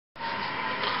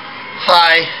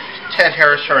Ted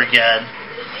Harris here again.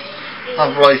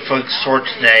 I'm really feeling sore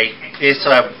today.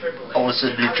 Basically, I was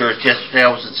in New Jersey yesterday.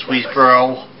 I was in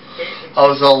Swedesboro. I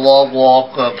was on a long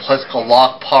walk at a place called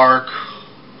Lock Park.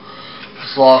 It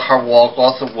was a long, hard walk,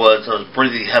 lots of woods. I was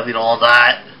breathing heavy and all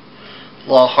that.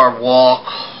 Long, hard walk.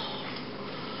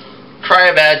 Try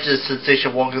to imagine the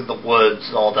sensation of walking in the woods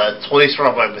and all that. Totally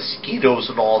surrounded by mosquitoes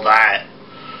and all that.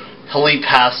 Hilly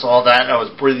paths and all that. And I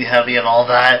was breathing heavy and all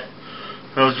that.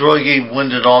 I was really getting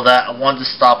winded and all that. I wanted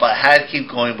to stop. I had to keep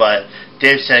going, but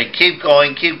Dave said, keep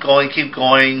going, keep going, keep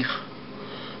going.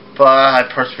 But I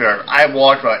persevered. I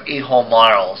walked about 8 whole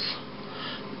miles.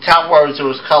 The town where it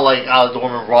was kind of like out of the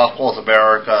Norman Rockwell's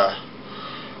America,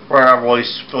 where I really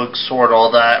spoke sore and all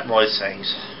that, and really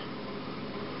things.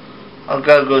 I'm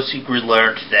going to go see Green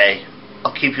Lantern today.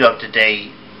 I'll keep you up to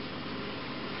date.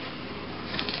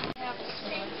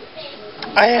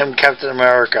 I am Captain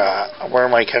America. I'm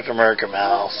wearing my Captain America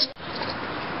mask.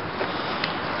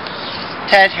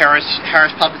 Ted Harris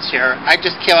Puppets here. I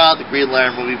just came out of the Green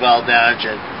Lantern movie Battle Damage,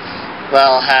 and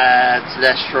well, had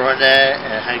Sinestro in it,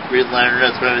 and had Green Lantern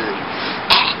and everything.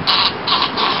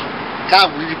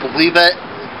 God, would you believe it?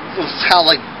 It was kind of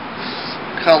like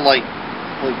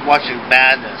watching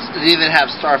Madness. It didn't even have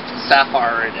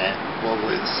Sapphire in it. Well,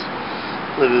 it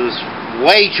was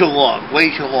way too long.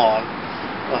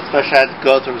 Especially I had to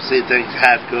go through some things I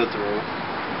had to go through.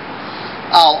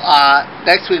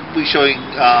 Next week we'll be showing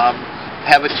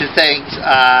having 2 things,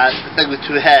 the thing with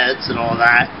 2 heads and all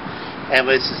that.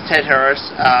 Anyways, this is Ted Harris.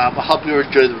 I hope you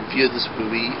enjoyed the review of this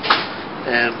movie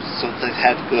and some things I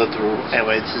had to go through.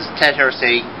 Anyways, this is Ted Harris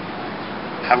saying,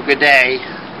 have a good day.